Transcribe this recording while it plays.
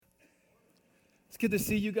good to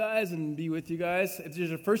see you guys and be with you guys. If this is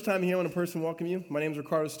your first time here, I want to personally welcome you. My name is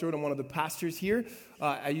Riccardo, Stewart. I'm one of the pastors here.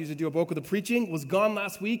 I usually do a bulk of the preaching. Was gone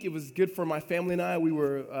last week. It was good for my family and I. We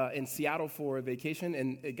were in Seattle for a vacation,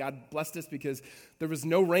 and God blessed us because there was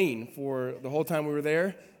no rain for the whole time we were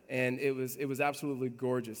there, and it was absolutely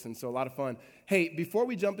gorgeous, and so a lot of fun. Hey, before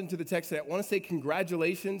we jump into the text, I want to say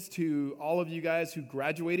congratulations to all of you guys who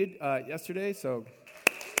graduated yesterday, so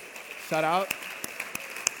shout out.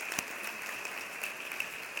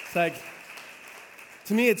 It's like,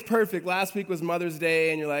 to me, it's perfect. Last week was Mother's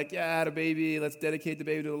Day, and you're like, yeah, I had a baby. Let's dedicate the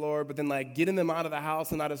baby to the Lord. But then, like, getting them out of the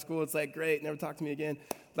house and out of school, it's like, great, never talk to me again.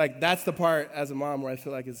 Like, that's the part as a mom where I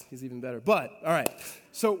feel like is even better. But, all right.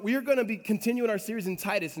 So we are going to be continuing our series in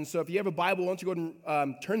Titus. And so if you have a Bible, why don't you go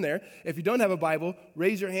and turn there. If you don't have a Bible,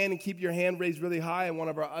 raise your hand and keep your hand raised really high, and one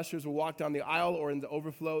of our ushers will walk down the aisle or in the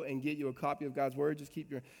overflow and get you a copy of God's Word. Just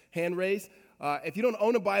keep your hand raised. If you don't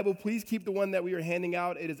own a Bible, please keep the one that we are handing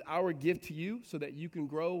out. It is our gift to you so that you can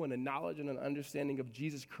grow in a knowledge and an understanding of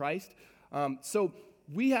Jesus Christ. So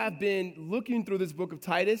we have been looking through this book of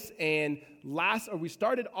Titus, and we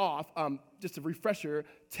started off, just a refresher,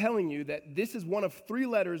 telling you that this is one of three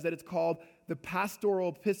letters that it's called the pastoral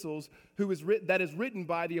epistles, that is written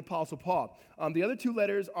by the Apostle Paul. The other two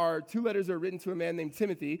letters are written to a man named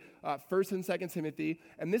Timothy, 1st and 2nd Timothy,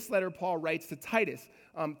 and this letter Paul writes to Titus.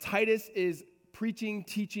 Titus is preaching,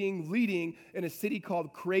 teaching, leading in a city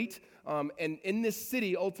called Crete. And in this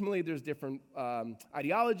city, ultimately, there's different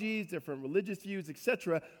ideologies, different religious views,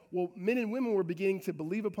 etc. Well, men and women were beginning to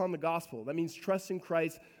believe upon the gospel. That means trust in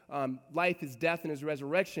Christ, life, his death, and his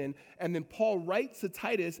resurrection. And then Paul writes to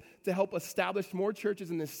Titus to help establish more churches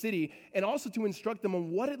in this city and also to instruct them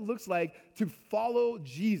on what it looks like to follow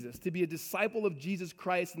Jesus, to be a disciple of Jesus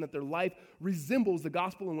Christ, and that their life resembles the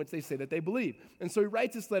gospel in which they say that they believe. And so he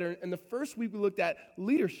writes this letter. And the first week we looked at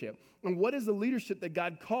leadership. And what is the leadership that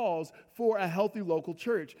God calls for a healthy local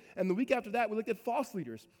church? And the week after that, we looked at false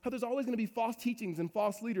leaders. How there's always going to be false teachings and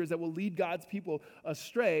false leaders that will lead God's people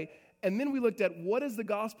astray. And then we looked at what does the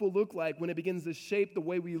gospel look like when it begins to shape the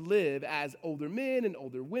way we live as older men and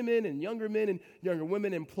older women and younger men and younger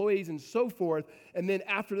women, employees and so forth. And then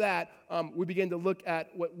after that, we began to look at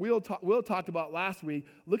what Will talked about last week,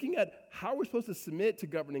 looking at how we're supposed to submit to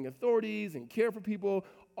governing authorities and care for people,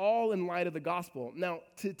 all in light of the gospel. Now,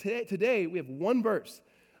 today we have one verse.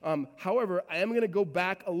 However, I am going to go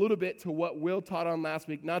back a little bit to what Will taught on last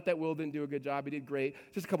week. Not that Will didn't do a good job. He did great.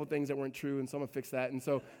 Just a couple things that weren't true, and so I'm going to fix that. And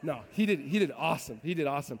so, no, he did awesome. He did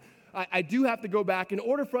awesome. I do have to go back in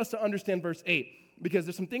order for us to understand verse 8, because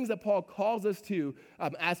there's some things that Paul calls us to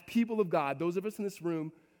as people of God, those of us in this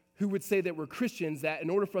room who would say that we're Christians, that in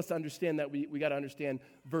order for us to understand that, we got to understand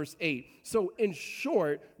verse 8. So in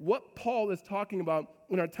short, what Paul is talking about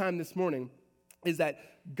in our time this morning is that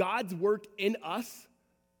God's work in us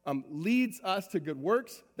leads us to good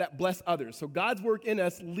works that bless others. So God's work in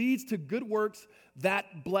us leads to good works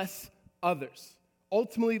that bless others.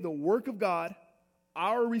 Ultimately, the work of God,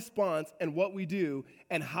 our response, and what we do,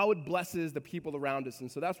 and how it blesses the people around us.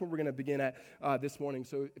 And so that's what we're going to begin at this morning.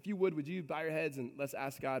 So if you would you bow your heads and let's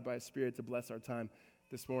ask God by His Spirit to bless our time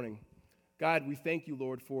this morning. God, we thank you,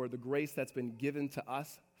 Lord, for the grace that's been given to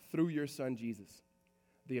us through your Son, Jesus,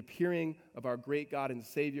 the appearing of our great God and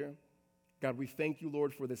Savior. God, we thank you,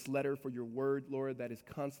 Lord, for this letter, for your word, Lord, that is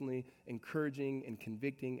constantly encouraging and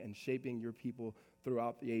convicting and shaping your people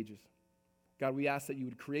throughout the ages. God, we ask that you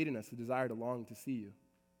would create in us a desire to long to see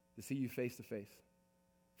you face to face.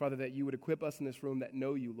 Father, that you would equip us in this room that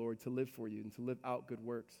know you, Lord, to live for you and to live out good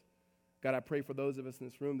works. God, I pray for those of us in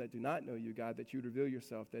this room that do not know you, God, that you would reveal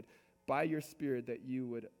yourself, that by your Spirit that you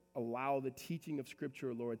would allow the teaching of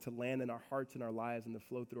Scripture, Lord, to land in our hearts and our lives and to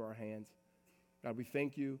flow through our hands. God, we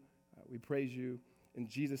thank you. We praise you in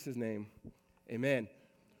Jesus' name. Amen.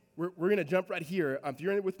 We're going to jump right here. If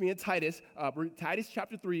you're with me in Titus, Titus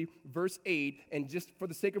chapter 3, verse 8, and just for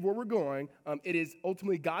the sake of where we're going, it is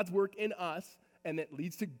ultimately God's work in us, and that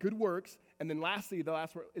leads to good works. And then lastly, the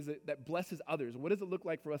last word is that blesses others. What does it look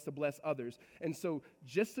like for us to bless others? And so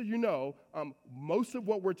just so you know, most of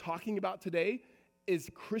what we're talking about today is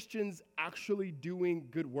Christians actually doing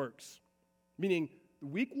good works, meaning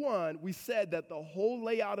week 1, we said that the whole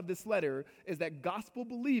layout of this letter is that gospel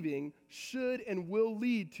believing should and will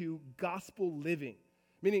lead to gospel living.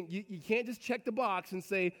 Meaning you can't just check the box and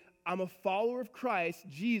say, I'm a follower of Christ,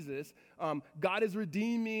 Jesus. God has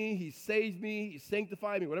redeemed me. He saved me. He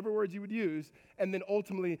sanctified me, whatever words you would use, and then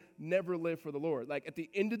ultimately never live for the Lord. Like at the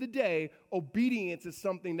end of the day, obedience is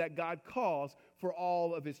something that God calls for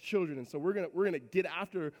all of his children. And so we're gonna get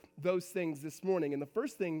after those things this morning. And the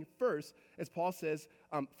first thing, as Paul says,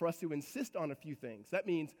 for us to insist on a few things. That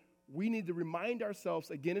means we need to remind ourselves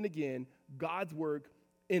again and again God's work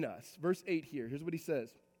in us. Verse 8 here, here's what he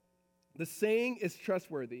says. The saying is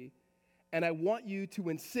trustworthy, and I want you to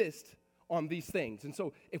insist on these things. And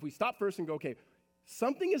so if we stop first and go, okay,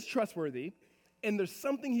 something is trustworthy, and there's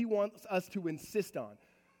something he wants us to insist on.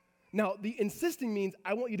 Now, the insisting means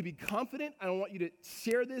I want you to be confident. I don't want you to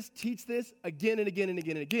share this, teach this again and again and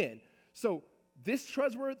again and again. So this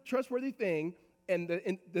trustworthy thing, and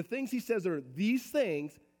the things he says are these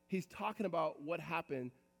things, he's talking about what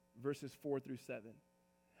happened verses 4 through 7.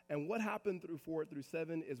 And what happened through 4 through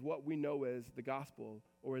 7 is what we know as the gospel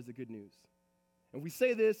or as the good news. And we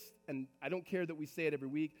say this, and I don't care that we say it every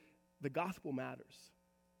week, the gospel matters.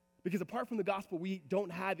 Because apart from the gospel, we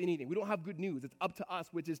don't have anything. We don't have good news. It's up to us,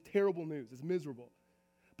 which is terrible news. It's miserable.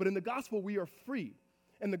 But in the gospel, we are free.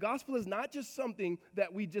 And the gospel is not just something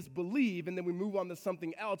that we just believe and then we move on to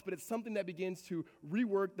something else, but it's something that begins to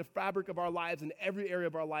rework the fabric of our lives in every area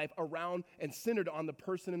of our life around and centered on the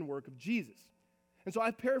person and work of Jesus. And so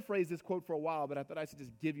I've paraphrased this quote for a while, but I thought I should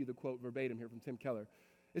just give you the quote verbatim here from Tim Keller.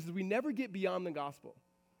 It says, we never get beyond the gospel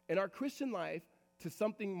in our Christian life to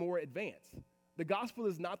something more advanced. The gospel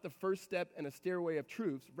is not the first step in a stairway of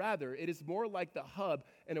truths. Rather, it is more like the hub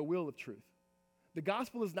and a wheel of truth. The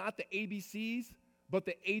gospel is not the ABCs, but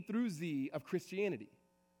the A through Z of Christianity.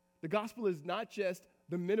 The gospel is not just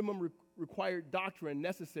the minimum required doctrine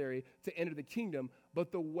necessary to enter the kingdom,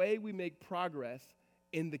 but the way we make progress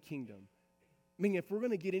in the kingdom. Meaning, if we're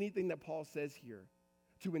going to get anything that Paul says here,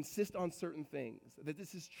 to insist on certain things, that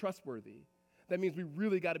this is trustworthy, that means we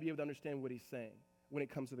really got to be able to understand what he's saying when it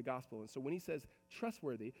comes to the gospel. And so when he says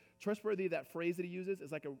trustworthy, that phrase that he uses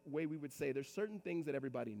is like a way we would say there's certain things that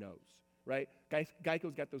everybody knows, right?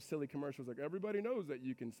 Geico's got those silly commercials like everybody knows that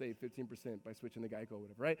you can save 15% by switching to Geico or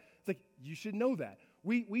whatever, right? It's like you should know that.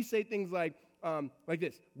 We say things like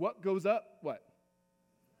this, what goes up, what?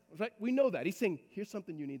 Right? We know that. He's saying here's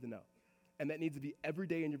something you need to know. And that needs to be every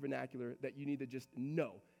day in your vernacular that you need to just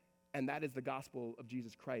know. And that is the gospel of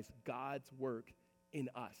Jesus Christ, God's work in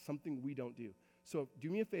us, something we don't do. So do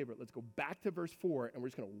me a favor, let's go back to verse 4, and we're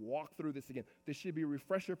just going to walk through this again. This should be a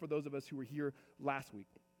refresher for those of us who were here last week.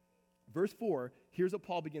 Verse 4, here's what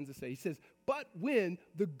Paul begins to say. He says, but when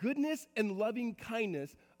the goodness and loving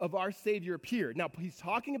kindness of our Savior appeared. Now, he's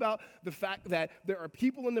talking about the fact that there are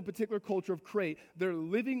people in the particular culture of Crete that are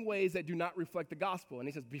living ways that do not reflect the gospel. And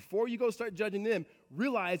he says, before you go start judging them,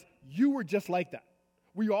 realize you were just like that.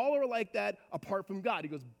 We all are like that apart from God. He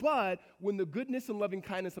goes, but when the goodness and loving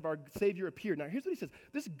kindness of our Savior appeared. Now, here's what he says.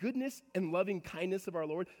 This goodness and loving kindness of our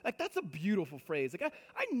Lord, like that's a beautiful phrase. Like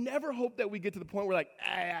I never hope that we get to the point where like,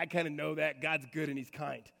 I kind of know that God's good and he's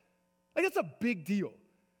kind. Like that's a big deal.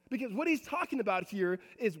 Because what he's talking about here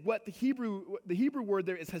is what the Hebrew word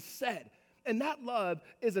there is hesed. And that love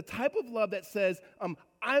is a type of love that says,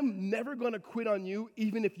 I'm never going to quit on you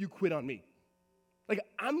even if you quit on me. Like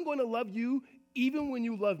I'm going to love you even when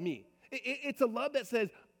you love me. It's a love that says,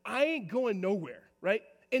 I ain't going nowhere, right?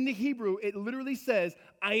 In the Hebrew, it literally says,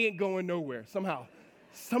 I ain't going nowhere.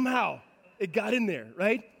 Somehow, it got in there,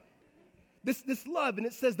 right? This love, and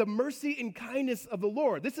it says the mercy and kindness of the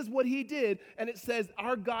Lord. This is what he did, and it says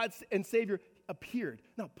our God and Savior appeared.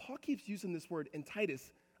 Now, Paul keeps using this word in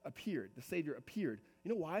Titus, appeared. The Savior appeared.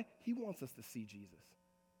 You know why? He wants us to see Jesus.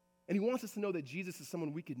 And he wants us to know that Jesus is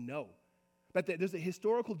someone we could know. That there's a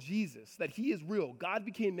historical Jesus, that he is real. God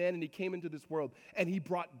became man and he came into this world and he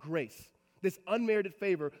brought grace, this unmerited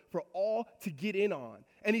favor for all to get in on.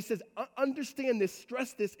 And he says, understand this,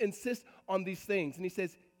 stress this, insist on these things. And he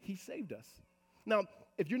says, he saved us. Now,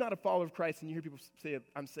 if you're not a follower of Christ and you hear people say,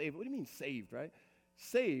 I'm saved, what do you mean saved, right?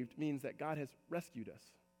 Saved means that God has rescued us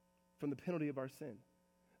from the penalty of our sin.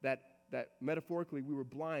 That metaphorically we were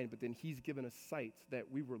blind, but then he's given us sight.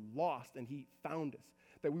 That we were lost and he found us.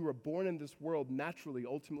 That we were born in this world naturally,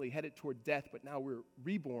 ultimately headed toward death, but now we're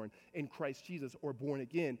reborn in Christ Jesus or born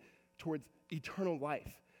again towards eternal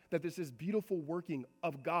life. That there's this beautiful working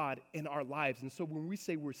of God in our lives. And so when we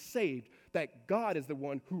say we're saved, that God is the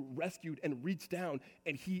one who rescued and reached down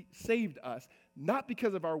and he saved us, not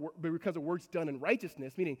because of our work, but because of works done in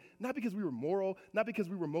righteousness, meaning not because we were moral, not because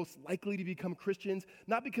we were most likely to become Christians,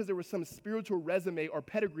 not because there was some spiritual resume or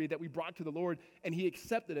pedigree that we brought to the Lord and he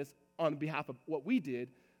accepted us on behalf of what we did,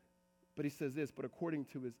 but he says this, but according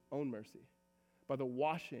to his own mercy, by the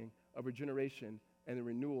washing of regeneration and the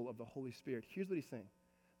renewal of the Holy Spirit. Here's what he's saying,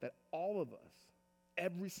 that all of us,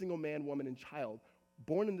 every single man, woman, and child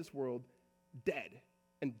born in this world, dead.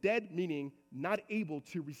 And dead meaning not able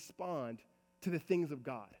to respond to the things of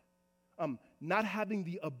God. Not having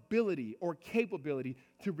the ability or capability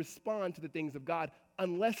to respond to the things of God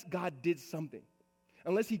unless God did something.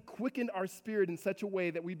 unless he quickened our spirit in such a way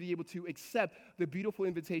that we'd be able to accept the beautiful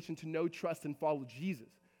invitation to know, trust, and follow Jesus.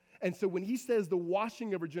 And so when he says the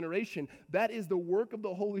washing of regeneration, that is the work of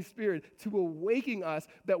the Holy Spirit to awaken us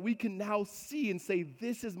that we can now see and say,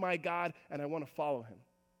 this is my God, and I want to follow him.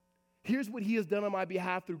 Here's what he has done on my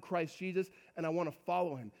behalf through Christ Jesus, and I want to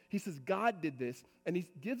follow him. He says God did this, and he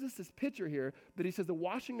gives us this picture here that he says the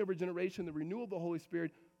washing of regeneration, the renewal of the Holy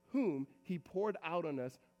Spirit, whom he poured out on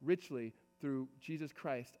us richly through Jesus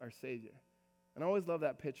Christ, our Savior. And I always love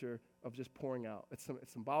that picture of just pouring out. It's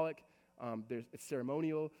symbolic. It's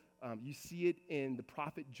ceremonial. You see it in the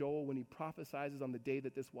prophet Joel when he prophesies on the day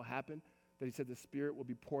that this will happen, that he said the Spirit will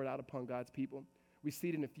be poured out upon God's people. We see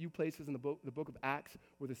it in a few places in the book of Acts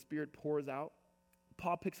where the Spirit pours out.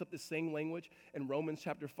 Paul picks up the same language in Romans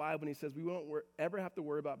chapter 5 when he says we won't ever have to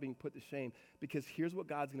worry about being put to shame because here's what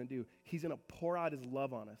God's going to do. He's going to pour out his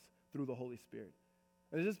love on us through the Holy Spirit.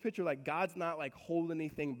 And there's this picture like God's not like holding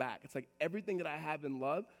anything back. It's like everything that I have in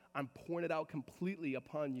love, I'm pouring it out completely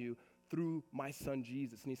upon you through my son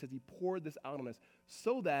Jesus. And he says he poured this out on us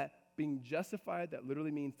so that being justified, that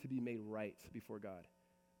literally means to be made right before God,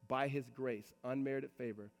 by his grace, unmerited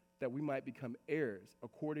favor, that we might become heirs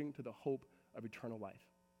according to the hope of eternal life.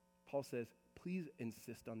 Paul says, please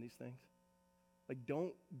insist on these things. Like,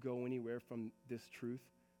 don't go anywhere from this truth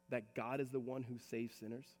that God is the one who saves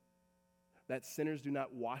sinners, that sinners do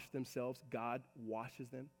not wash themselves, God washes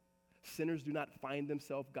them. Sinners do not find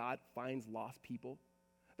themselves, God finds lost people.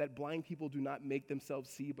 That blind people do not make themselves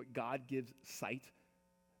see, but God gives sight.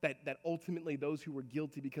 That ultimately those who were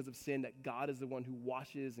guilty because of sin, that God is the one who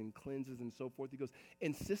washes and cleanses and so forth. He goes,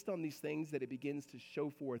 insist on these things that it begins to show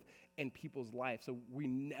forth in people's life. So we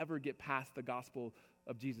never get past the gospel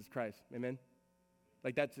of Jesus Christ. Amen?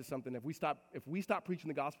 Like that's just something, if we stop preaching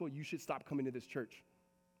the gospel, you should stop coming to this church,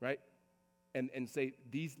 right? And say,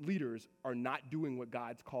 these leaders are not doing what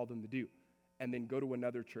God's called them to do. And then go to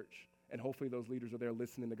another church. And hopefully those leaders are there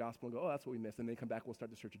listening to the gospel and go, oh, that's what we missed. And then come back, we'll start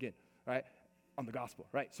the church again, right? On the gospel,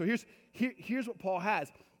 right? So here's what Paul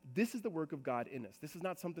has. This is the work of God in us. This is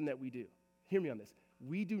not something that we do. Hear me on this.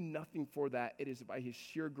 We do nothing for that. It is by his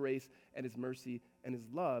sheer grace and his mercy and his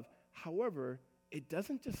love. However, it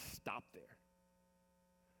doesn't just stop there.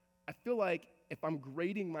 I feel like if I'm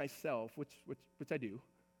grading myself, which I do,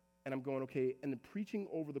 and I'm going, okay, and the preaching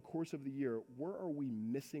over the course of the year, where are we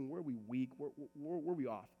missing? Where are we weak? Where are we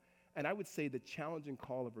off? And I would say the challenge and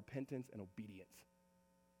call of repentance and obedience,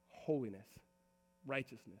 holiness,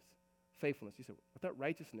 righteousness, faithfulness. You said, but that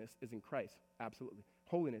righteousness is in Christ. Absolutely.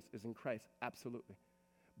 Holiness is in Christ. Absolutely.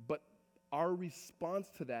 But our response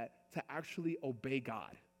to that, to actually obey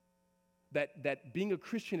God, that being a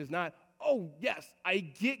Christian is not, oh, yes, I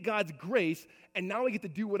get God's grace, and now I get to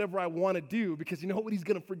do whatever I want to do because you know what? He's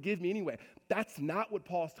going to forgive me anyway. That's not what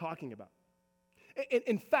Paul's talking about.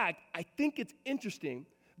 In fact, I think it's interesting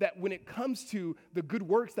that when it comes to the good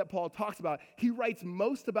works that Paul talks about, he writes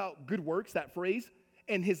most about good works, that phrase,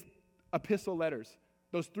 in his epistle letters,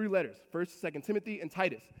 those 3 letters, 1st, 2nd Timothy, and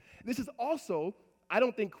Titus. This is also, I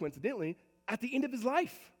don't think coincidentally, at the end of his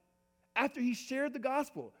life, after he shared the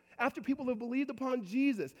gospel, after people have believed upon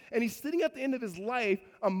Jesus, and he's sitting at the end of his life,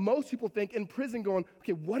 most people think, in prison going,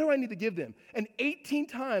 okay, what do I need to give them? And 18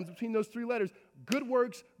 times between those 3 letters, good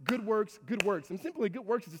works, good works, good works. And simply good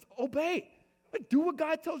works is just obey. Like, do what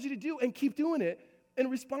God tells you to do and keep doing it in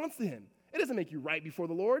response to him. It doesn't make you right before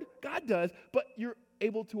the Lord. God does, but you're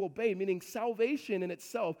able to obey, meaning salvation in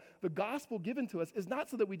itself, the gospel given to us, is not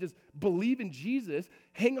so that we just believe in Jesus,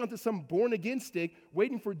 hang on to some born-again stick,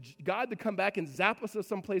 waiting for God to come back and zap us to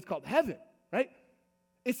some place called heaven, right?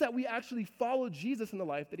 It's that we actually follow Jesus in the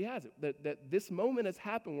life that he has. That this moment has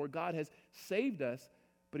happened where God has saved us,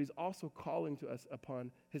 but he's also calling to us upon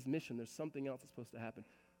his mission. There's something else that's supposed to happen.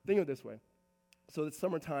 Think of it this way. So it's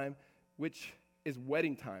summertime, which is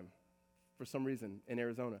wedding time for some reason in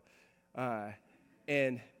Arizona.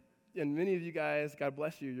 And many of you guys, God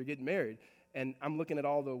bless you, you're getting married. And I'm looking at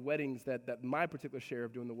all the weddings that my particular share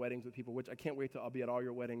of doing the weddings with people, which I can't wait till I'll be at all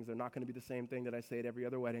your weddings. They're not going to be the same thing that I say at every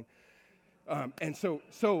other wedding. And so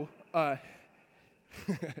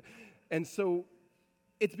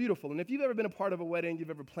it's beautiful. And if you've ever been a part of a wedding, you've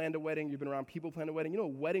ever planned a wedding, you've been around people planning a wedding, you know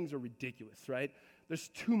weddings are ridiculous, right? There's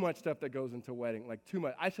too much stuff that goes into a wedding, like too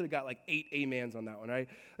much. I should have got like 8 amens on that one, right?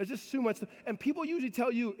 There's just too much stuff. And people usually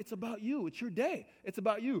tell you, it's about you. It's your day. It's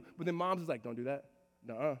about you. But then moms is like, don't do that.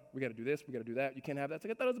 No, we got to do this. We got to do that. You can't have that. It's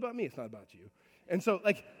like, I thought it was about me. It's not about you. And so,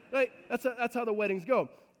 like that's how the weddings go.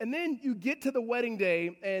 And then you get to the wedding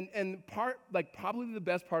day, and probably the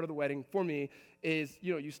best part of the wedding for me is,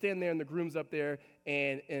 you stand there and the groom's up there,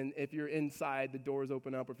 and if you're inside, the doors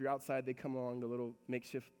open up. Or if you're outside, they come along the little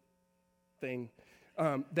makeshift thing.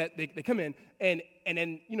 that they come in, and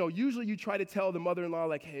then, usually you try to tell the mother-in-law,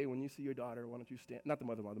 like, hey, when you see your daughter, why don't you stand, not the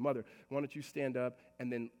mother-in-law, the mother, why don't you stand up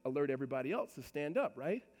and then alert everybody else to stand up,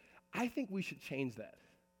 right? I think we should change that.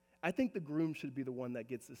 I think the groom should be the one that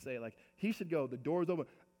gets to say, like, he should go, the door's open,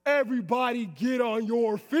 everybody get on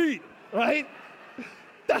your feet, right?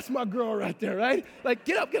 That's my girl right there, right? Like,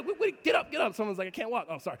 get up. Someone's like, I can't walk.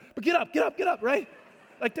 Oh, sorry. But get up, right?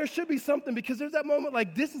 Like, there should be something, because there's that moment,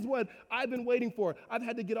 like, this is what I've been waiting for. I've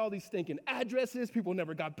had to get all these stinking addresses. People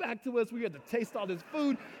never got back to us. We had to taste all this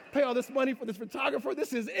food, pay all this money for this photographer.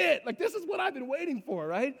 This is it. Like, this is what I've been waiting for,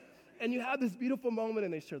 right? And you have this beautiful moment,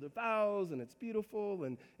 and they share their vows, and it's beautiful,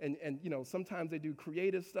 and sometimes they do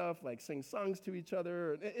creative stuff, like sing songs to each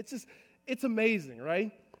other. It's amazing,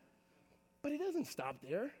 right? But it doesn't stop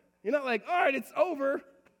there. You're not like, all right, it's over.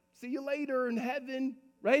 See you later in heaven,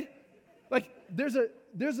 right? Like, there's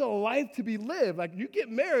a life to be lived. Like, you get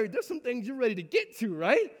married, there's some things you're ready to get to,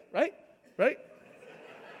 right? Right?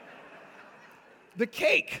 The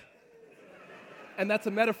cake. And that's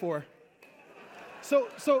a metaphor. So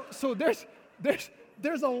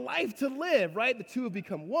there's a life to live, right? The two have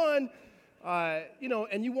become one, and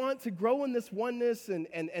you want to grow in this oneness,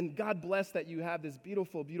 and God bless that you have this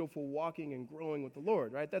beautiful, beautiful walking and growing with the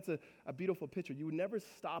Lord, right? That's a beautiful picture. You would never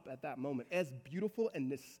stop at that moment, as beautiful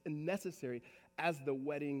and necessary as the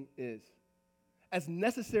wedding is. As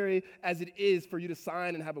necessary as it is for you to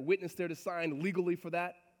sign and have a witness there to sign legally for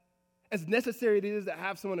that, as necessary it is to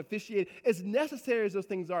have someone officiate, as necessary as those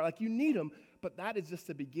things are, like, you need them, but that is just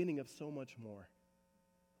the beginning of so much more.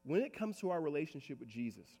 When it comes to our relationship with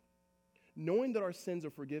Jesus, knowing that our sins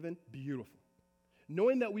are forgiven, beautiful.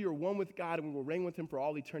 Knowing that we are one with God and we will reign with him for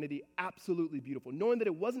all eternity, absolutely beautiful. Knowing that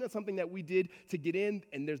it wasn't something that we did to get in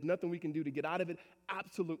and there's nothing we can do to get out of it,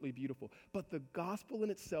 absolutely beautiful. But the gospel in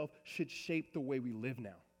itself should shape the way we live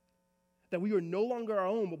now. That we are no longer our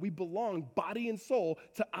own, but we belong body and soul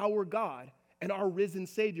to our God and our risen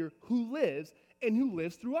Savior who lives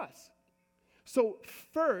through us. So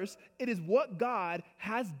first, it is what God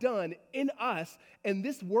has done in us, and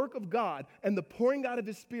this work of God and the pouring out of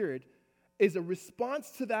his Spirit is a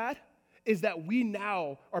response to that, is that we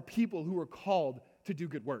now are people who are called to do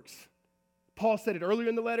good works. Paul said it earlier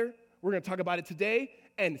in the letter. We're going to talk about it today,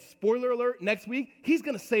 and spoiler alert, next week, he's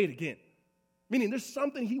going to say it again. Meaning there's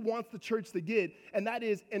something he wants the church to get, and that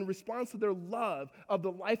is, in response to their love of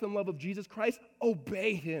the life and love of Jesus Christ,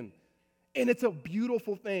 obey him. And it's a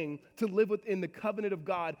beautiful thing to live within the covenant of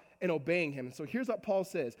God and obeying him. And so here's what Paul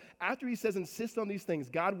says. After he says, insist on these things,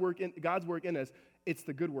 God's work in us, it's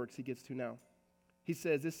the good works he gets to now. He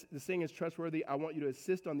says, this thing is trustworthy. I want you to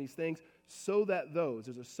insist on these things so that those,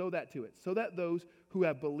 there's a so that to it, so that those who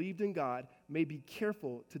have believed in God may be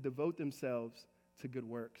careful to devote themselves to good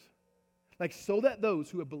works. Like, so that those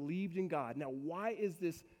who have believed in God. Now, why is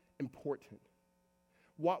this important?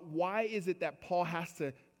 Why is it that Paul has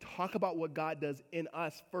to talk about what God does in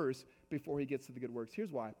us first before he gets to the good works?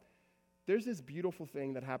 Here's why. There's this beautiful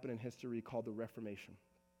thing that happened in history called the Reformation.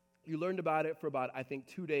 You learned about it for about, I think,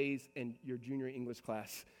 2 days in your junior English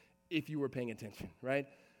class, if you were paying attention, right?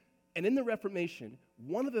 And in the Reformation,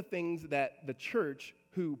 one of the things that the church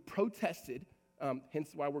who protested,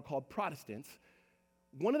 hence why we're called Protestants,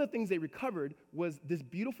 one of the things they recovered was this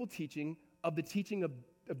beautiful teaching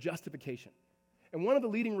of justification. And one of the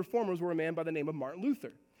leading reformers were a man by the name of Martin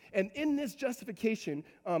Luther. And in this justification,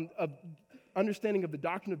 of understanding of the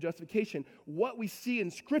doctrine of justification, what we see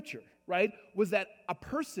in Scripture, right, was that a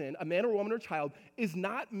person, a man or woman or child, is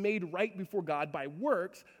not made right before God by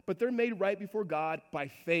works, but they're made right before God by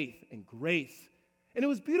faith and grace. And it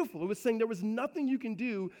was beautiful. It was saying there was nothing you can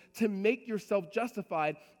do to make yourself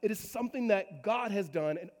justified. It is something that God has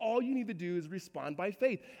done, and all you need to do is respond by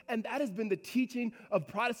faith. And that has been the teaching of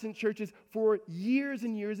Protestant churches for years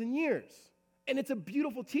and years and years. And it's a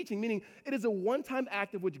beautiful teaching, meaning it is a one-time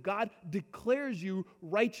act of which God declares you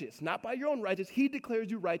righteous, not by your own righteousness. He declares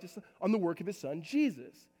you righteous on the work of his Son,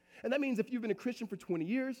 Jesus. And that means if you've been a Christian for 20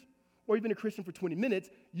 years or you've been a Christian for 20 minutes,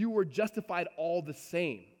 you were justified all the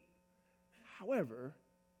same. However,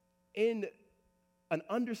 in an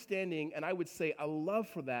understanding, and I would say a love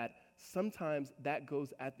for that, sometimes that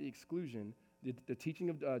goes at the exclusion, the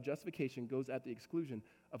teaching of justification goes at the exclusion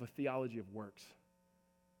of a theology of works,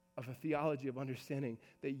 of a theology of understanding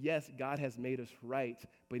that, yes, God has made us right,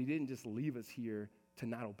 but he didn't just leave us here to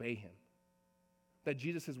not obey him. That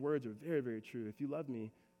Jesus' words are very, very true. If you love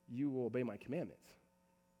me, you will obey my commandments.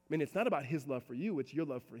 I mean, it's not about his love for you, it's your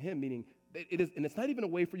love for him, meaning it is, and it's not even a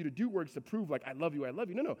way for you to do works to prove, like, I love you, I love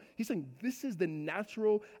you. No. He's saying this is the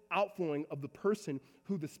natural outflowing of the person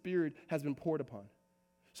who the Spirit has been poured upon.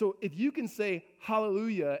 So if you can say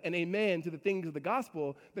hallelujah and amen to the things of the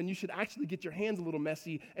gospel, then you should actually get your hands a little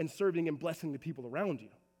messy and serving and blessing the people around you.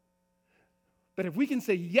 But if we can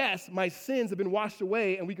say, yes, my sins have been washed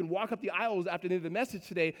away, and we can walk up the aisles after the end of the message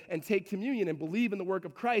today and take communion and believe in the work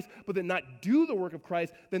of Christ, but then not do the work of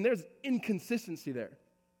Christ, then there's inconsistency there.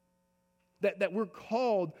 That we're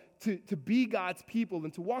called to be God's people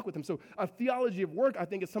and to walk with him. So a theology of work, I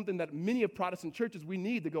think, is something that many of Protestant churches, we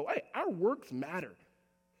need to go, hey, our works matter.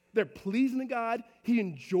 They're pleasing to God. He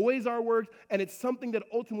enjoys our work, and it's something that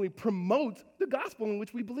ultimately promotes the gospel in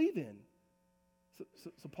which we believe in.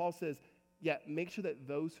 So Paul says, yeah, make sure that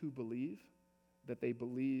those who believe, that they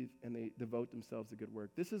believe and they devote themselves to good work.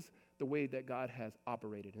 This is the way that God has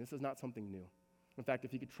operated, and this is not something new. In fact,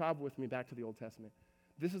 if you could travel with me back to the Old Testament,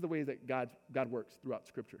 this is the way that God works throughout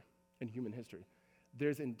Scripture and human history.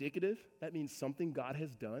 There's indicative, that means something God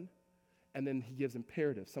has done, and then he gives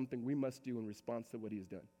imperative, something we must do in response to what he has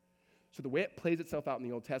done. So the way it plays itself out in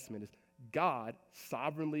the Old Testament is God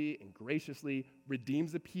sovereignly and graciously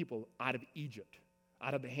redeems the people out of Egypt,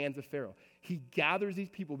 out of the hands of Pharaoh. He gathers these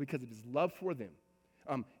people because of his love for them.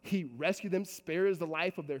 He rescues them, spares the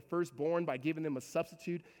life of their firstborn by giving them a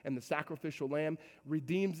substitute and the sacrificial lamb,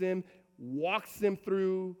 redeems them, walks them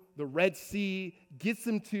through the Red Sea, gets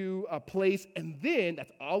them to a place, and then,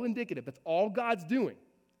 that's all indicative, that's all God's doing.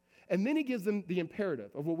 And then he gives them the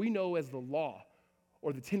imperative of what we know as the law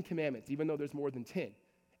or the 10 Commandments, even though there's more than 10.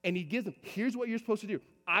 And he gives them, here's what you're supposed to do.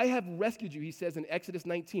 I have rescued you, he says in Exodus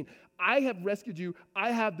 19. I have rescued you.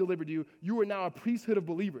 I have delivered you. You are now a priesthood of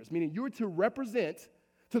believers, meaning you are to represent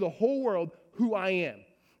to the whole world who I am.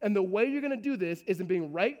 And the way you're going to do this is in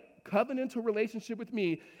being right covenantal relationship with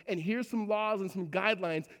me, and here's some laws and some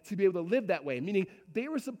guidelines to be able to live that way, meaning they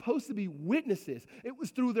were supposed to be witnesses. It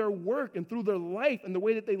was through their work and through their life and the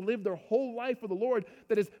way that they lived their whole life for the Lord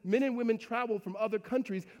that as men and women traveled from other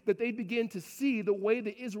countries, that they began to see the way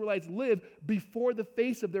the Israelites lived before the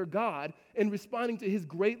face of their God and responding to his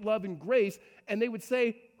great love and grace, and they would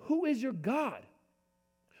say, who is your God?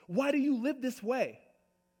 Why do you live this way?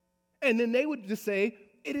 And then they would just say,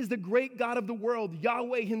 it is the great God of the world,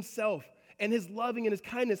 Yahweh himself, and his loving and his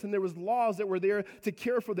kindness. And there was laws that were there to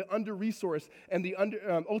care for the under-resourced and the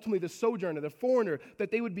ultimately the sojourner, the foreigner,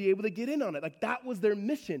 that they would be able to get in on it. Like that was their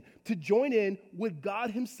mission, to join in what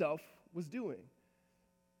God himself was doing.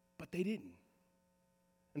 But they didn't.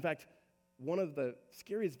 In fact, one of the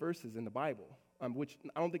scariest verses in the Bible, which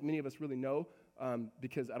I don't think many of us really know,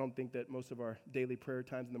 because I don't think that most of our daily prayer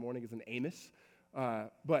times in the morning is in Amos,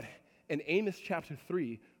 but in Amos chapter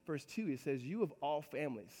 3, verse 2, it says, you of all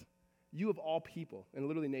families, you of all people, and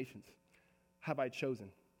literally nations, have I chosen.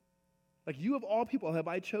 Like you of all people have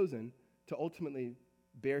I chosen to ultimately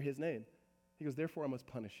bear his name. He goes, therefore I must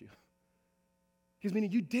punish you. He's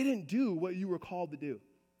meaning you didn't do what you were called to do.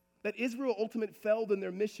 That Israel ultimately failed in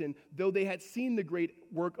their mission, though they had seen the great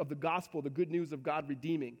work of the gospel, the good news of God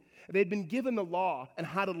redeeming. They had been given the law and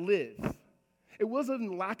how to live. It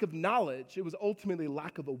wasn't lack of knowledge, it was ultimately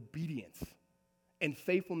lack of obedience and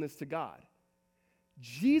faithfulness to God.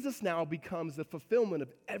 Jesus now becomes the fulfillment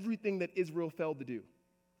of everything that Israel failed to do.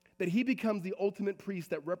 That he becomes the ultimate priest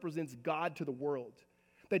that represents God to the world.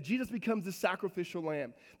 That Jesus becomes the sacrificial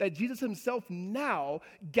lamb. That Jesus himself now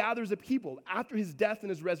gathers a people. After his death and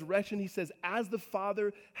his resurrection, he says, as the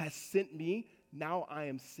Father has sent me, now I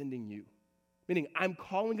am sending you. Meaning, I'm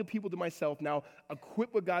calling a people to myself now,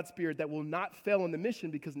 equipped with God's Spirit that will not fail in the mission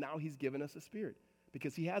because now he's given us a Spirit.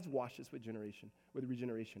 Because he has washed us with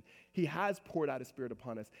regeneration. He has poured out his Spirit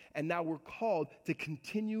upon us. And now we're called to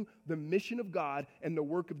continue the mission of God and the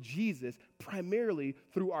work of Jesus, primarily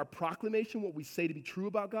through our proclamation, what we say to be true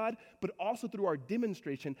about God, but also through our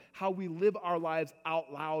demonstration, how we live our lives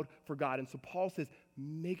out loud for God. And so Paul says,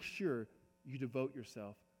 make sure you devote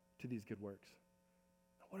yourself to these good works.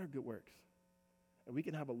 Now, what are good works? And we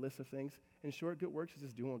can have a list of things. In short, good works is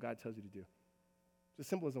just doing what God tells you to do. It's as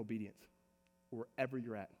simple as obedience, wherever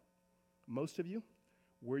you're at. Most of you,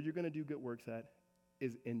 where you're going to do good works at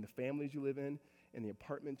is in the families you live in the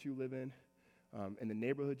apartments you live in the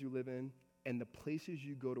neighborhood you live in, and the places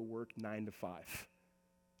you go to work 9 to 5.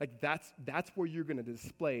 Like that's where you're going to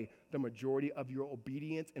display the majority of your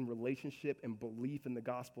obedience and relationship and belief in the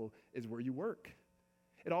gospel is where you work.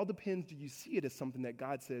 It all depends, do you see it as something that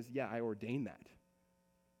God says, yeah, I ordained that?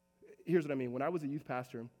 Here's what I mean. When I was a youth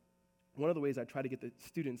pastor, one of the ways I try to get the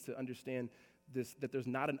students to understand this, that there's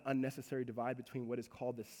not an unnecessary divide between what is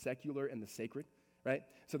called the secular and the sacred, right?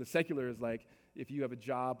 So the secular is like, if you have a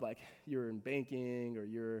job, like you're in banking or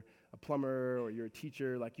you're a plumber or you're a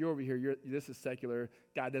teacher, like you're over here, this is secular.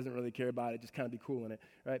 God doesn't really care about it. Just kind of be cool in it,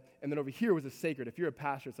 right? And then over here was a sacred. If you're a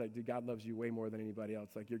pastor, it's like, dude, God loves you way more than anybody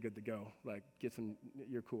else. Like, you're good to go. Like,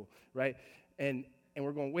 you're cool, right? And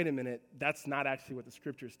we're going, wait a minute, that's not actually what the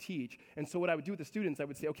scriptures teach. And so what I would do with the students, I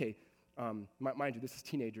would say, okay, mind you, this is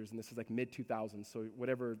teenagers, and this is like mid-2000s, so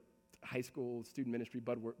whatever high school student ministry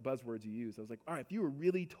buzzwords you use, I was like, all right, if you were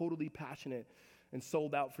really totally passionate and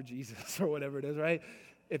sold out for Jesus or whatever it is, right?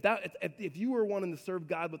 If you were wanting to serve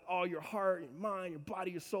God with all your heart, your mind, your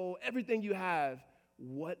body, your soul, everything you have,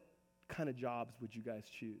 what kind of jobs would you guys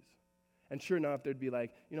choose? And sure enough, there'd be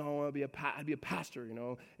like, I want to be I'd be a pastor,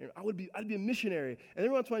 I'd be a missionary. And every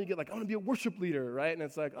once in a while you get like, I want to be a worship leader, right? And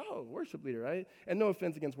it's like, oh, worship leader, right? And no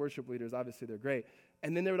offense against worship leaders, obviously they're great.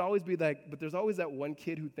 And then there would always be like, but there's always that one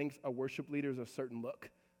kid who thinks a worship leader is a certain look,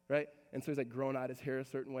 right? And so he's like growing out his hair a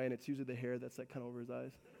certain way, and it's usually the hair that's like kind of over his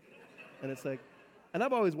eyes. And it's like, and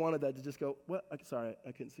I've always wanted that to just go, what? Sorry,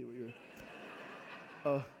 I couldn't see what you were.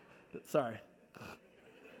 Oh, sorry.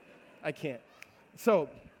 I can't. So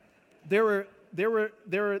there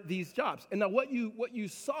were these jobs. And now what you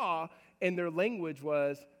saw in their language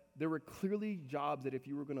was there were clearly jobs that if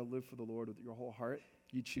you were going to live for the Lord with your whole heart,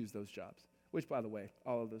 you'd choose those jobs, which, by the way,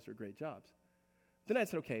 all of those are great jobs. Then I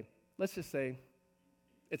said, okay, let's just say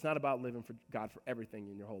it's not about living for God for everything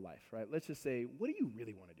in your whole life, right? Let's just say, what do you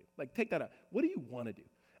really want to do? Like, take that out. What do you want to do?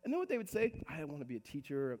 And then what they would say, I want to be a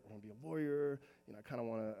teacher, I want to be a lawyer, I kind of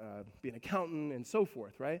want to be an accountant, and so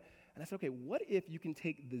forth, right? And I said, okay, what if you can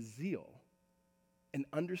take the zeal and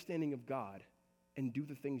understanding of God and do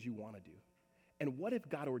the things you want to do? And what if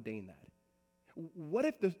God ordained that? What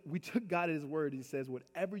if we took God at his word and he says,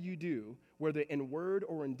 whatever you do, whether in word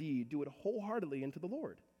or in deed, do it wholeheartedly unto the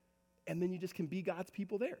Lord. And then you just can be God's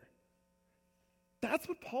people there. That's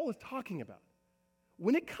what Paul is talking about.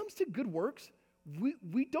 When it comes to good works,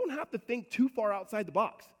 we don't have to think too far outside the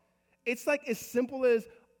box. It's like as simple as,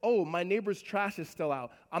 oh, my neighbor's trash is still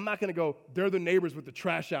out. I'm not going to go, they're the neighbors with the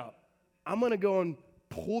trash out. I'm going to go and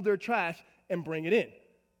pull their trash and bring it in.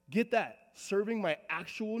 Get that? Serving my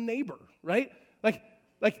actual neighbor, right?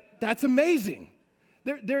 Like that's amazing.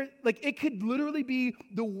 It could literally be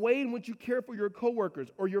the way in which you care for your coworkers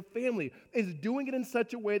or your family is doing it in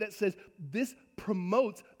such a way that says this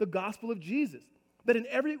promotes the gospel of Jesus. That in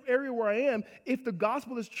every area where I am, if the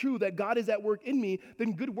gospel is true, that God is at work in me,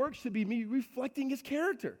 then good works should be me reflecting his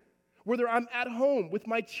character. Whether I'm at home with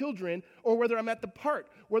my children or whether I'm at the park,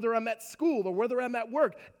 whether I'm at school or whether I'm at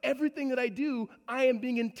work, everything that I do, I am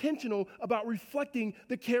being intentional about reflecting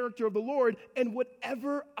the character of the Lord and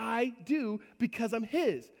whatever I do because I'm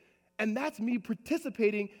his. And that's me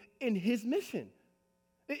participating in his mission.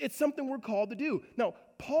 It's something we're called to do. Now,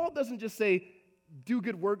 Paul doesn't just say, do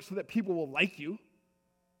good works so that people will like you.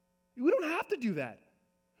 We don't have to do that.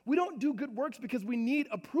 We don't do good works because we need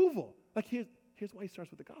approval. Like here's why he starts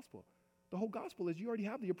with the gospel. The whole gospel is you already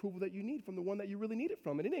have the approval that you need from the one that you really need it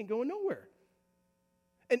from, and it ain't going nowhere.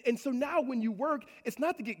 And so now when you work, it's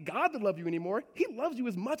not to get God to love you anymore. He loves you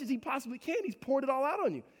as much as he possibly can. He's poured it all out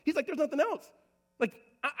on you. He's like, there's nothing else. Like,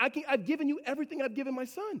 I've given you everything I've given my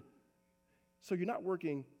son. So you're not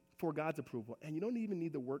working for God's approval, and you don't even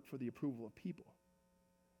need to work for the approval of people.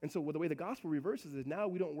 And so the way the gospel reverses is now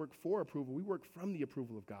we don't work for approval, we work from the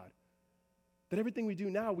approval of God. That everything we do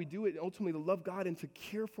now, we do it ultimately to love God and to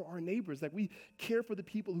care for our neighbors. Like we care for the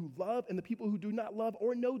people who love and the people who do not love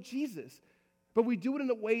or know Jesus. But we do it in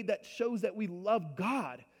a way that shows that we love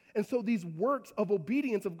God. And so these works of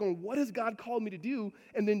obedience of going, what has God called me to do?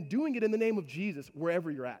 And then doing it in the name of Jesus wherever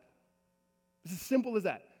you're at. It's as simple as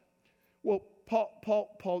that. Well,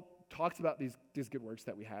 Paul talks about these good works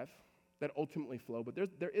that we have that ultimately flow, but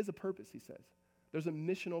there is a purpose, he says. There's a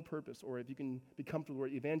missional purpose, or if you can be comfortable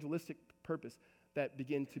with evangelistic purpose, that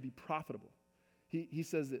begin to be profitable. He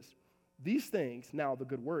says this, these things, now the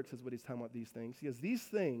good works is what he's talking about, these things. He says, these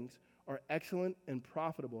things are excellent and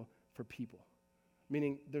profitable for people.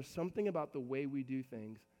 Meaning there's something about the way we do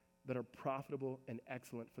things that are profitable and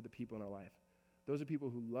excellent for the people in our life. Those are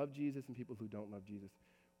people who love Jesus and people who don't love Jesus.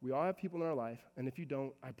 We all have people in our life, and if you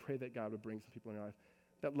don't, I pray that God would bring some people in your life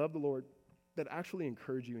that love the Lord, that actually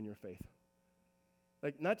encourage you in your faith.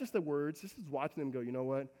 Like, not just the words, this is watching them go, you know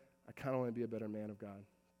what? I kind of want to be a better man of God.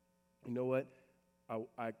 You know what?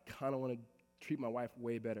 I kind of want to treat my wife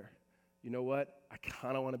way better. You know what? I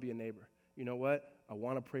kind of want to be a neighbor. You know what? I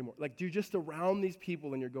want to pray more. Like, you're just around these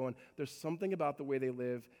people and you're going, there's something about the way they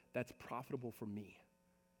live that's profitable for me.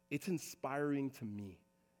 It's inspiring to me.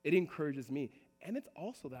 It encourages me. And it's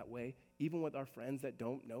also that way even with our friends that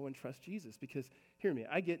don't know and trust Jesus. Because, hear me,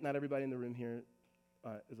 I get not everybody in the room here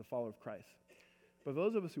as a follower of Christ. But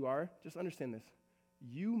those of us who are, just understand this.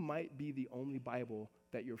 You might be the only Bible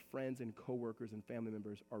that your friends and coworkers and family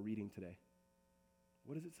members are reading today.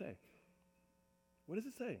 What does it say? What does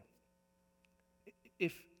it say?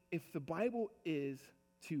 If the Bible is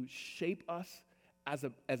to shape us as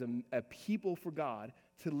a people for God,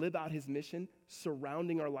 to live out his mission,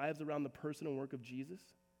 surrounding our lives around the person and work of Jesus,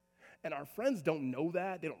 and our friends don't know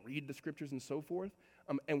that, they don't read the scriptures and so forth,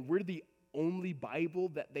 and we're the only Bible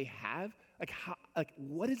that they have,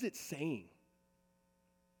 what is it saying?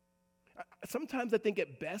 Sometimes I think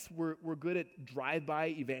at best we're good at drive-by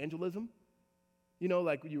evangelism.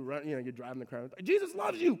 Like when you run, you're driving the crowd, like, Jesus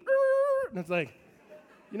loves you. And it's like,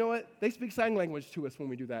 you know what? They speak sign language to us when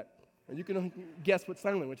we do that. And you can guess what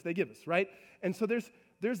sign language they give us, right? And so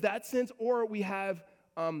there's that sense, or we have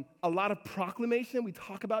a lot of proclamation. We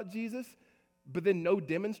talk about Jesus, but then no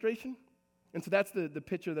demonstration. And so that's the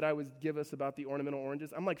picture that I would give us about the ornamental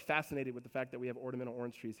oranges. I'm fascinated with the fact that we have ornamental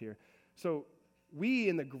orange trees here. So we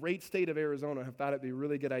in the great state of Arizona have thought it'd be a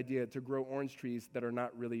really good idea to grow orange trees that are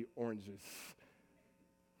not really oranges,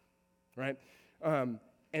 right?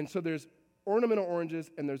 And so there's ornamental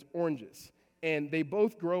oranges and there's oranges. And they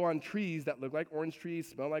both grow on trees that look like orange trees,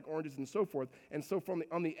 smell like oranges, and so forth. And so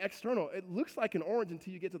on the external, it looks like an orange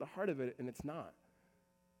until you get to the heart of it, and it's not.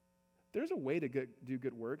 There's a way to do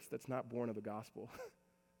good works that's not born of the gospel.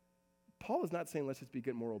 Paul is not saying let's just be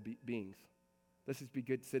good moral beings. Let's just be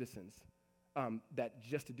good citizens, that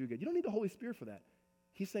just to do good. You don't need the Holy Spirit for that.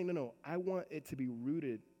 He's saying, no, I want it to be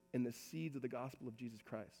rooted in the seeds of the gospel of Jesus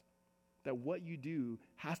Christ. That what you do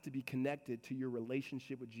has to be connected to your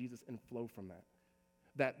relationship with Jesus and flow from that.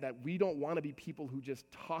 That we don't want to be people who just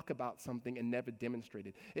talk about something and never demonstrate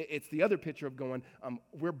it. It's the other picture of going,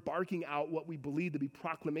 we're barking out what we believe to be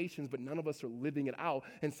proclamations, but none of us are living it out.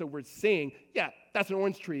 And so we're saying, yeah, that's an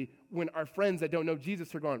orange tree, when our friends that don't know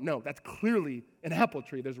Jesus are going, no, that's clearly an apple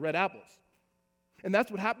tree. There's red apples. And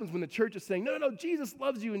that's what happens when the church is saying, no, Jesus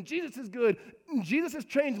loves you, and Jesus is good, and Jesus has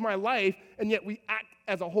changed my life, and yet we act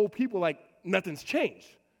as a whole people like nothing's changed.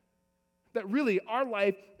 That really our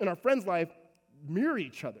life and our friends' life mirror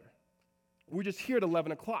each other. We're just here at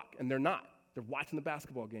 11 o'clock, and they're not. They're watching the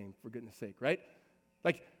basketball game, for goodness sake, right?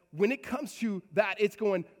 Like, when it comes to that, it's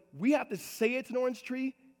going, we have to say it's an orange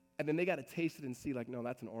tree, and then they got to taste it and see, like, no,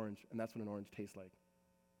 that's an orange, and that's what an orange tastes like.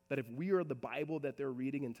 That if we are the Bible that they're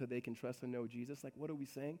reading until they can trust and know Jesus, like, what are we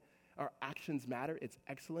saying? Our actions matter. It's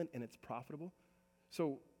excellent, and it's profitable.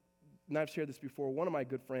 So, and I've shared this before, one of my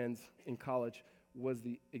good friends in college was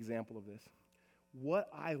the example of this. What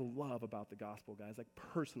I love about the gospel, guys, like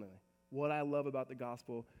personally, what I love about the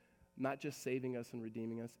gospel, not just saving us and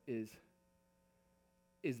redeeming us, is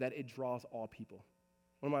that it draws all people.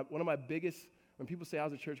 One of my biggest, when people say,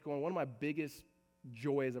 how's the church going? One of my biggest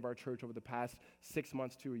joys of our church over the past 6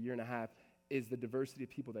 months to a year and a half is the diversity of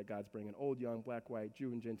people that God's bringing, old, young, black, white,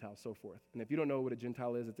 Jew, and Gentile, so forth. And if you don't know what a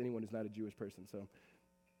Gentile is, it's anyone who's not a Jewish person. So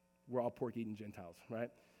we're all pork-eating Gentiles, right?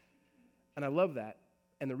 And I love that.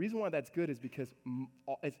 And the reason why that's good is because,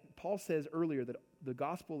 as Paul says earlier, that the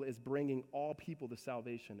gospel is bringing all people to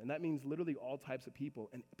salvation. And that means literally all types of people.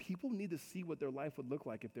 And people need to see what their life would look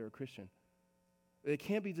like if they're a Christian. It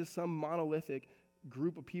can't be just some monolithic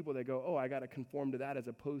group of people that go, oh, I got to conform to that, as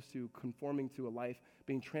opposed to conforming to a life,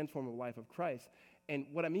 being transformed in the life of Christ. And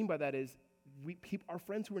what I mean by that is our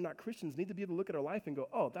friends who are not Christians need to be able to look at our life and go,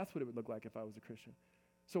 oh, that's what it would look like if I was a Christian.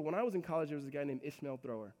 So when I was in college, there was a guy named Ishmael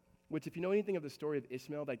Thrower, which if you know anything of the story of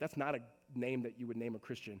Ishmael, like that's not a name that you would name a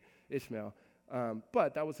Christian, Ishmael.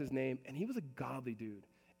 But that was his name, and he was a godly dude.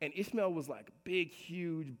 And Ishmael was like big,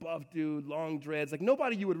 huge, buff dude, long dreads, like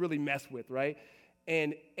nobody you would really mess with, right?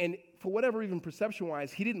 And for whatever reason,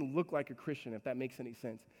 perception-wise, he didn't look like a Christian, if that makes any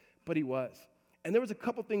sense. But he was. And there was a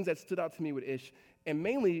couple things that stood out to me with Ish. And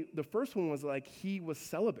mainly, the first one was like he was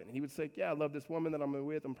celibate. And he would say, yeah, I love this woman that I'm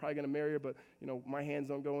with. I'm probably going to marry her, but, my hands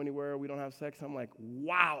don't go anywhere. We don't have sex. I'm like,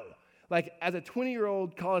 wow. Like, as a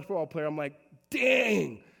 20-year-old college football player, I'm like,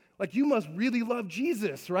 dang. Like, you must really love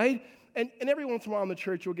Jesus, right? And every once in a while in the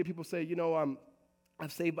church, you'll get people say,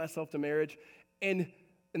 I've saved myself to marriage.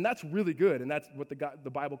 And that's really good, and that's what the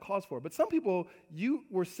Bible calls for. But some people, you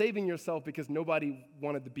were saving yourself because nobody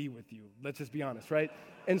wanted to be with you. Let's just be honest, right?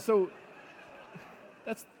 And so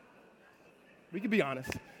we can be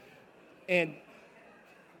honest. And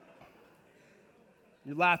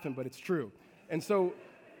you're laughing, but it's true. And so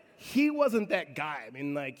he wasn't that guy. I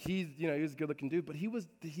mean, like he was a good-looking dude, but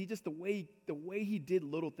he just the way he did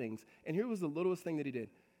little things. And here was the littlest thing that he did.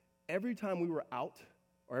 Every time we were out,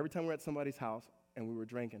 or every time we were at somebody's house and we were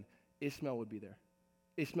drinking, Ishmael would be there.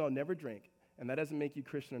 Ishmael never drank. And that doesn't make you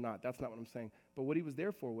Christian or not. That's not what I'm saying. But what he was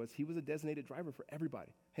there for was he was a designated driver for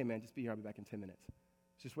everybody. Hey, man, just be here. I'll be back in 10 minutes.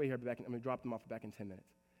 Just wait here. I'm going to drop them off back in 10 minutes.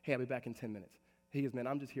 Hey, I'll be back in 10 minutes. He goes, man,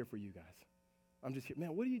 I'm just here for you guys. I'm just here.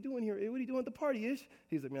 Man, what are you doing here? What are you doing at the party, Ish?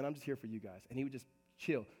 He's like, man, I'm just here for you guys. And he would just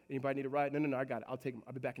chill. Anybody need a ride? No, I got it. I'll take him.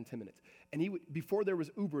 I'll be back in 10 minutes. And he would, before there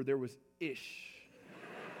was Uber, there was Ish.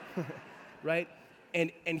 Right?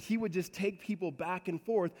 And he would just take people back and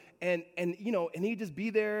forth, and he'd just be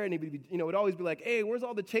there, and he'd be, it'd always be like, hey, where's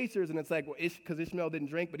all the chasers? And it's like, well, because Ishmael didn't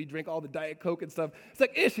drink, but he drank all the Diet Coke and stuff. It's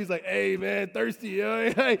like, Ish, he's like, hey, man, thirsty.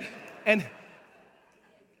 And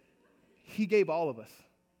he gave all of us.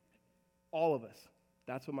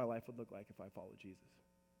 That's what my life would look like if I followed Jesus.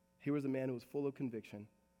 He was a man who was full of conviction,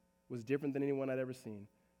 was different than anyone I'd ever seen,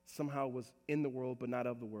 somehow was in the world but not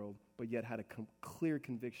of the world, but yet had a clear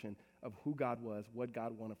conviction of who God was, what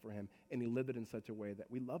God wanted for him, and he lived it in such a way that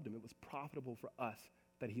we loved him. It was profitable for us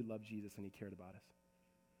that he loved Jesus and he cared about us.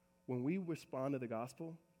 When we respond to the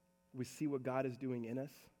gospel, we see what God is doing in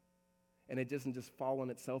us, and it doesn't just fall on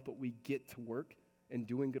itself, but we get to work and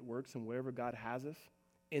doing good works and wherever God has us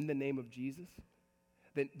in the name of Jesus,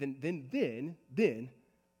 then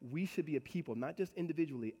we should be a people, not just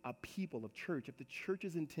individually, a people of church. If the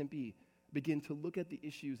churches in Tempe begin to look at the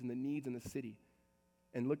issues and the needs in the city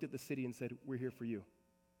and looked at the city and said, we're here for you.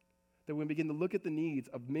 That when we begin to look at the needs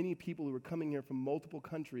of many people who are coming here from multiple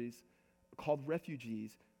countries called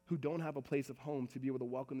refugees who don't have a place of home to be able to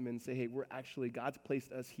welcome them in and say, hey, God's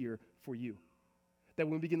placed us here for you. That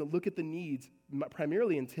when we begin to look at the needs,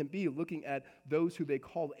 primarily in Tempe, looking at those who they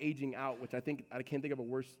call aging out, which I can't think of a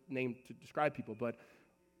worse name to describe people, but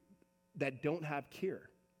that don't have care.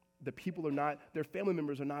 The people are not, their family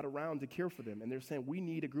members are not around to care for them. And they're saying, we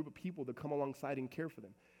need a group of people to come alongside and care for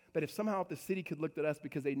them. That if somehow the city could look at us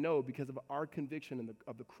because they know, because of our conviction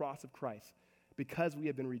of the cross of Christ, because we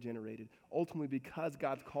have been regenerated, ultimately because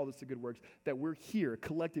God's called us to good works, that we're here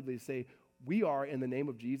collectively to say, we are, in the name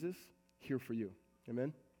of Jesus, here for you.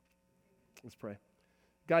 Amen? Let's pray.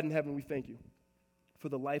 God in heaven, we thank you for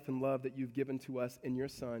the life and love that you've given to us in your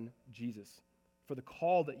Son, Jesus, for the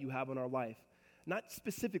call that you have on our life, not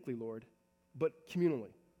specifically, Lord, but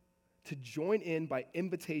communally, to join in by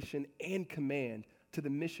invitation and command to the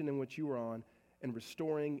mission in which you are on and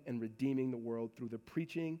restoring and redeeming the world through the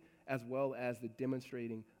preaching as well as the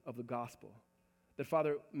demonstrating of the gospel. That,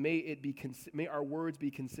 Father, may our words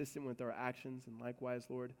be consistent with our actions, and likewise,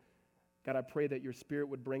 Lord, God, I pray that your Spirit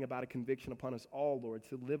would bring about a conviction upon us all, Lord,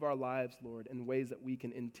 to live our lives, Lord, in ways that we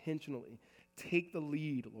can intentionally take the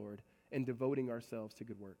lead, Lord, in devoting ourselves to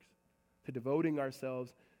good works, to devoting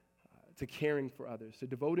ourselves to caring for others, to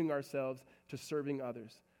devoting ourselves to serving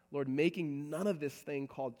others. Lord, making none of this thing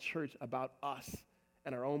called church about us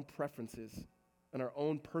and our own preferences and our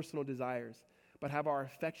own personal desires, but have our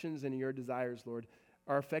affections and your desires, Lord,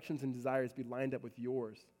 our affections and desires be lined up with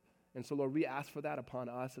yours. And so, Lord, we ask for that upon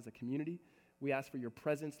us as a community. We ask for your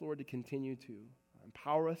presence, Lord, to continue to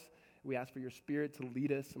empower us. We ask for your Spirit to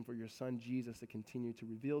lead us and for your Son, Jesus, to continue to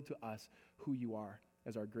reveal to us who you are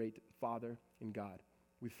as our great Father and God.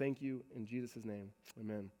 We thank you in Jesus' name.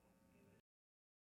 Amen.